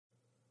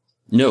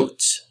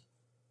Notes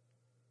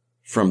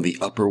from the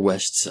Upper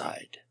West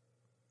Side,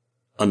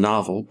 a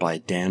novel by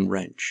Dan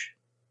Wrench.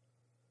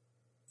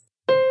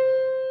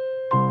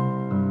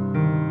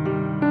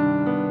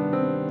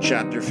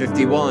 Chapter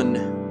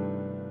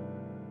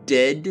 51,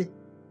 Dead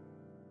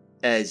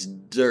as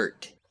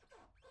Dirt.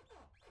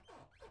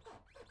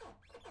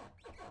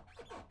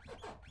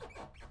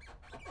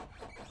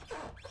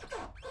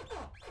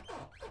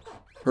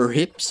 Her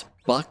hips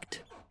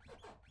bucked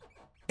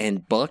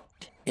and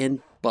bucked and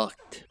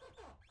bucked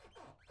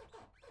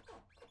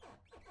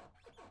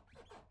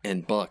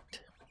and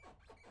bucked.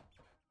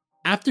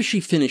 After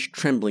she finished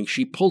trembling,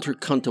 she pulled her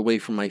cunt away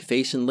from my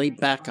face and laid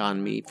back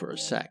on me for a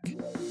sec.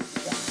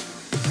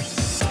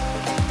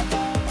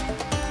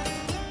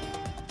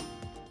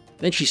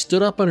 Then she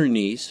stood up on her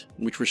knees,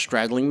 which were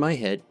straddling my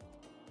head,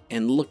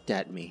 and looked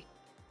at me.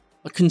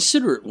 A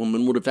considerate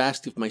woman would have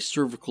asked if my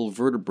cervical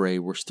vertebrae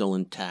were still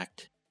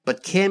intact,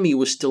 but Cammy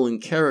was still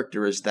in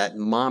character as that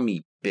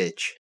mommy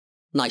bitch.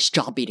 "Nice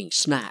job eating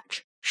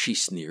snatch," she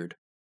sneered.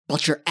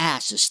 "But your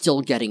ass is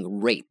still getting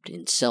raped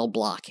in cell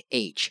block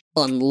H,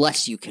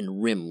 unless you can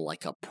rim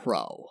like a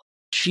pro."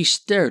 She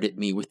stared at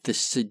me with this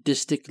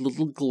sadistic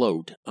little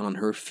gloat on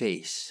her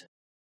face.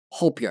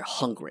 "Hope you're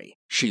hungry,"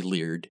 she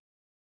leered.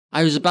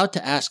 I was about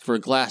to ask for a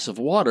glass of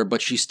water,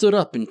 but she stood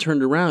up and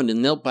turned around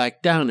and knelt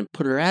back down and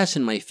put her ass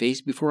in my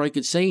face before I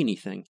could say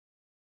anything.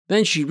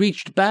 Then she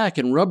reached back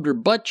and rubbed her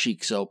butt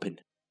cheeks open.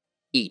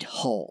 "Eat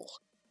whole,"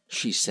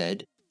 she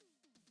said.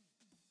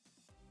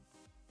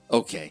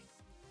 Okay.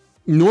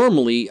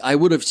 Normally, I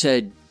would have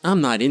said,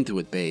 "I'm not into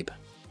it, babe."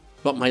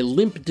 But my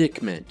limp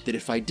dick meant that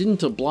if I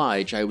didn't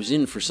oblige, I was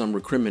in for some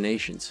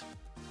recriminations.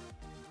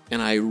 And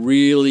I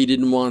really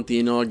didn't want the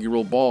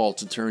inaugural ball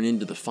to turn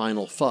into the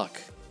final fuck,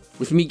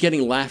 with me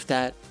getting laughed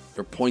at,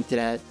 or pointed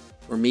at,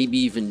 or maybe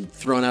even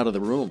thrown out of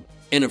the room.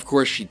 And of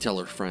course she'd tell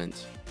her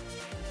friends.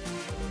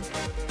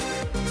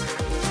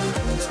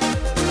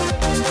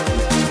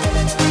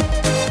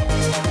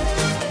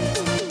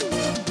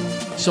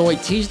 So I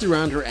teased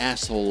around her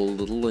asshole a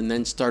little and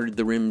then started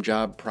the rim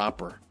job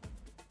proper.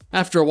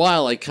 After a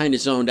while, I kinda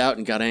zoned out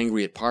and got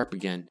angry at Parp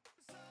again.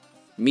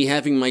 Me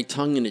having my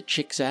tongue in a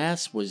chick's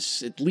ass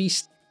was at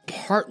least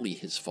partly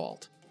his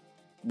fault.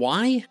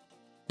 Why?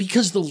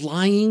 Because the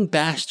lying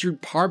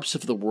bastard Parps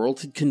of the world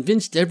had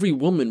convinced every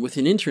woman with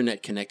an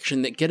internet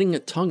connection that getting a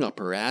tongue up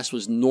her ass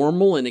was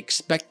normal and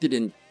expected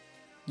and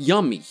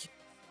yummy.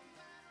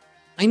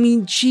 I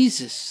mean,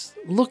 Jesus,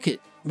 look it,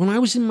 when I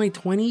was in my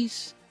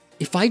 20s,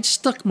 if I'd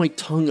stuck my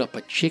tongue up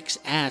a chick's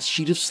ass,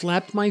 she'd have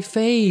slapped my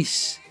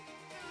face.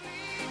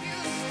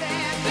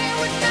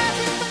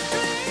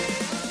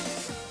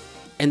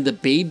 And the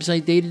babes I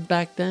dated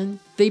back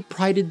then, they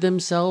prided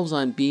themselves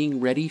on being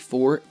ready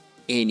for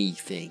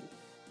anything.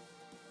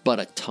 But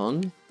a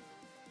tongue?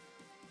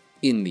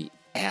 In the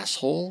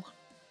asshole?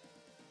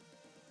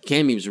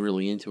 Cammy was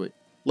really into it.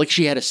 Like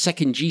she had a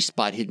second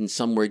G-spot hidden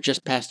somewhere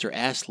just past her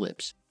ass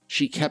lips.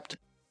 She kept,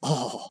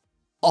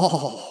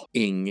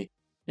 ing,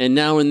 and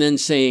now and then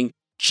saying,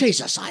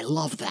 "Jesus, I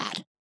love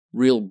that,"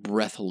 real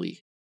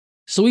breathily.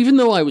 So even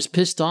though I was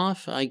pissed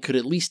off, I could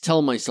at least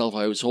tell myself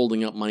I was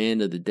holding up my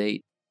end of the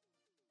date.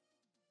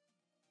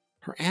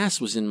 Her ass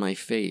was in my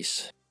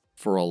face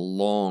for a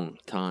long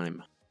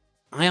time.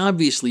 I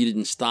obviously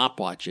didn't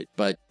stopwatch it,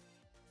 but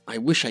I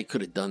wish I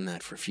could have done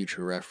that for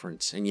future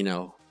reference and,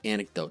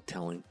 anecdote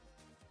telling.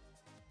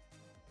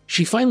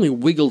 She finally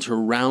wiggled her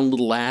round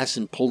little ass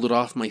and pulled it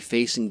off my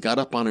face and got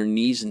up on her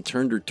knees and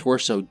turned her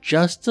torso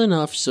just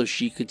enough so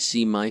she could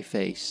see my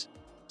face.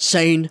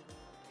 "Sane,"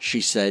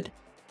 she said.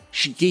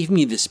 She gave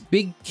me this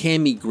big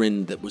Cammy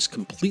grin that was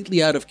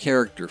completely out of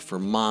character for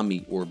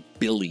Mommy or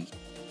Billy.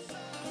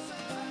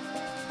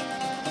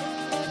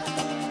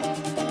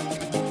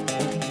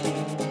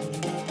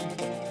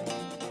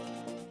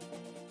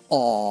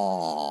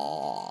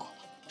 "Aww,"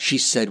 she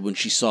said when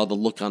she saw the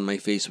look on my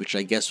face, which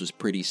I guess was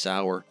pretty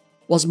sour.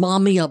 "Was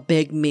Mommy a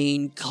big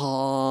mean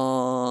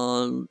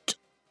cunt?"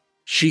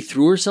 She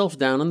threw herself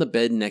down on the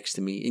bed next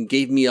to me and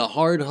gave me a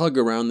hard hug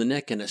around the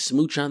neck and a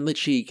smooch on the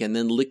cheek and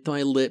then licked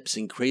my lips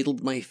and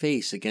cradled my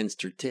face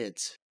against her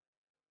tits.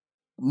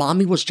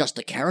 "Mommy was just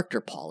a character,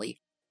 Polly.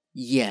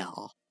 Yeah,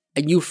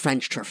 and you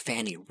Frenched her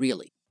fanny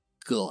really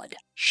good,"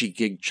 she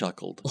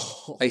gig-chuckled.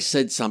 I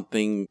said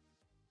something,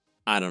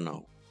 I don't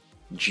know,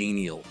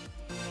 genial.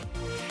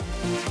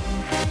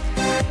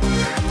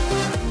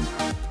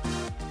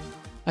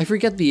 I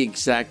forget the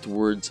exact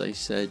words I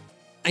said.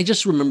 I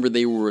just remember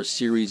they were a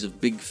series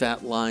of big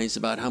fat lies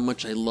about how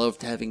much I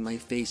loved having my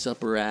face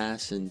up her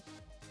ass and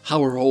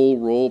how her whole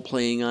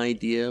role-playing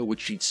idea,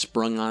 which she'd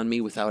sprung on me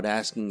without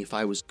asking if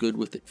I was good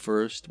with it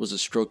first, was a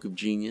stroke of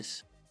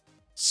genius.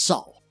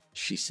 "So,"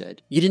 she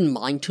said, "you didn't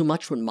mind too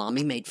much when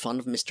Mommy made fun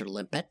of Mr.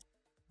 Limpet?"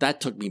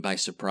 That took me by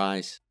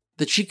surprise.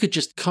 That she could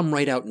just come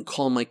right out and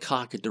call my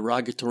cock a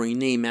derogatory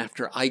name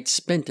after I'd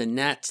spent a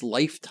gnat's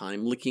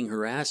lifetime licking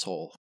her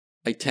asshole.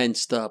 I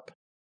tensed up.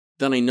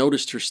 Then I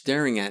noticed her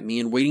staring at me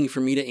and waiting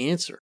for me to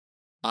answer.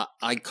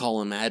 I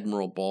call him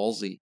Admiral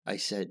Ballsy, I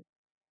said.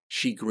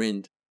 She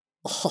grinned.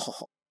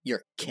 "Oh,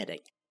 You're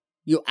kidding.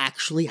 You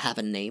actually have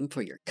a name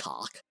for your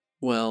cock?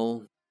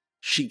 Well,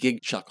 she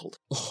gig-chuckled.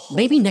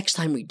 Maybe next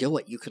time we do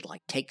it, you could,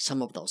 take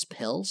some of those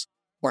pills?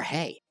 Or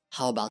hey,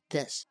 how about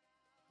this?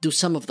 Do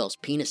some of those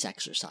penis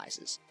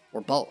exercises. Or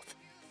both.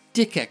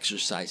 Dick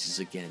exercises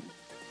again.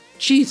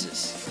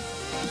 Jesus.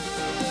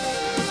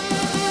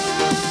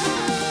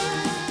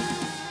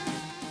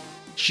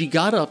 She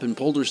got up and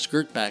pulled her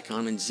skirt back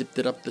on and zipped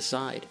it up the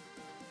side.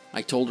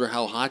 I told her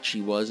how hot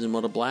she was and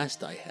what a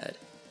blast I had.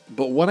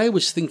 But what I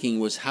was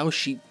thinking was how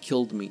she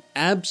killed me,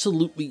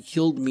 absolutely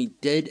killed me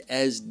dead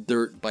as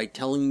dirt by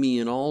telling me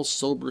in all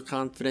sober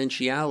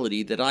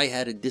confidentiality that I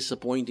had a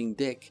disappointing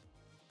dick.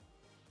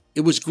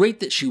 It was great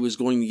that she was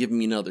going to give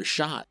me another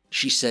shot.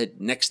 She said,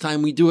 "Next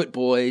time we do it,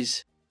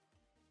 boys."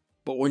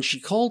 But when she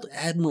called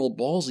Admiral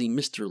Ballsy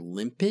Mr.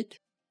 Limpet,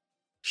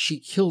 she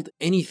killed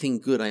anything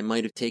good I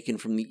might have taken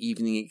from the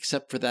evening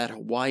except for that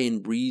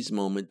Hawaiian breeze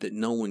moment that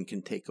no one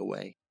can take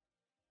away.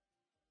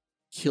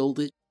 Killed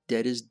it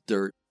dead as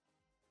dirt.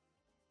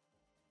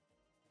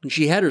 When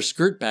she had her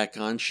skirt back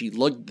on, she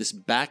lugged this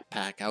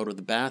backpack out of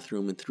the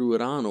bathroom and threw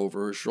it on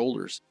over her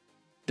shoulders.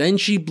 Then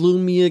she blew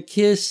me a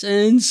kiss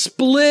and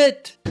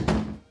split!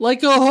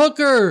 Like a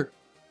hooker!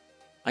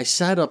 I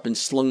sat up and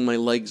slung my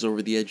legs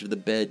over the edge of the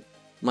bed.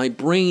 My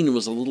brain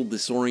was a little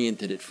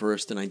disoriented at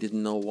first and I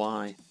didn't know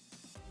why.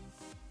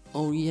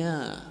 Oh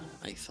yeah,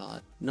 I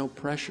thought, no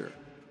pressure.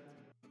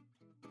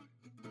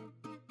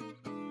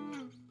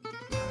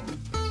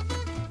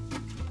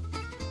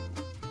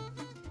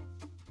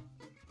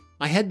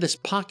 I had this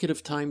pocket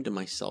of time to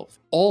myself,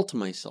 all to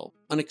myself,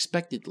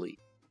 unexpectedly,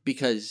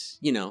 because,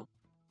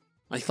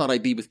 I thought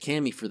I'd be with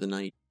Cammy for the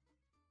night.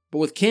 But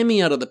with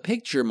Cammy out of the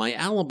picture, my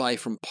alibi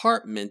from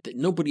PARP meant that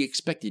nobody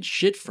expected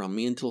shit from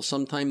me until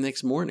sometime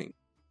next morning.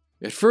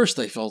 At first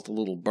I felt a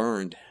little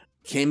burned.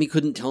 Cammy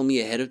couldn't tell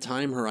me ahead of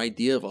time her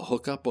idea of a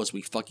hookup was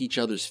we fuck each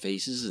other's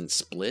faces and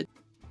split.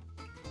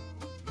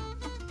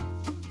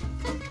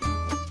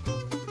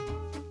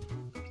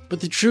 But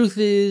the truth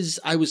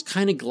is, I was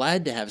kinda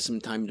glad to have some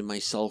time to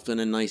myself in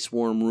a nice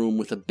warm room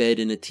with a bed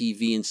and a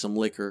TV and some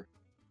liquor.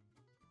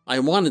 I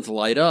wanted to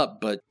light up,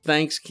 but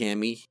thanks,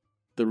 Cammy.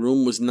 The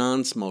room was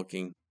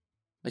non-smoking.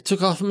 I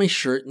took off my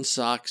shirt and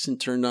socks and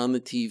turned on the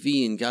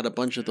TV and got a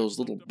bunch of those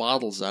little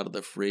bottles out of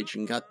the fridge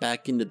and got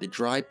back into the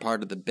dry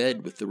part of the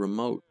bed with the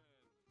remote.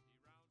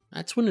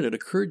 That's when it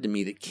occurred to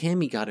me that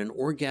Cammy got an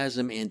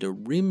orgasm and a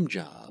rim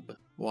job,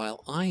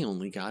 while I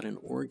only got an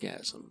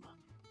orgasm.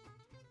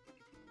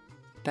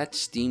 That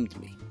steamed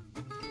me.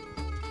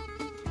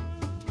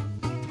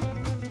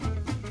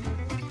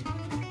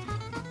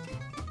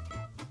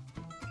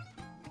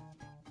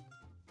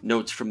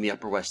 Notes from the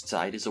Upper West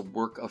Side is a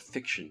work of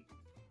fiction.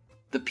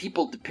 The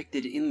people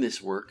depicted in this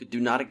work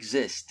do not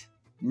exist.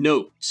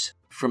 Notes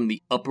from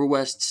the Upper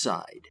West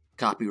Side.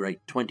 Copyright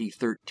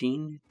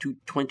 2013 to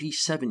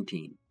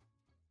 2017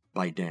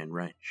 by Dan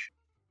Wrench.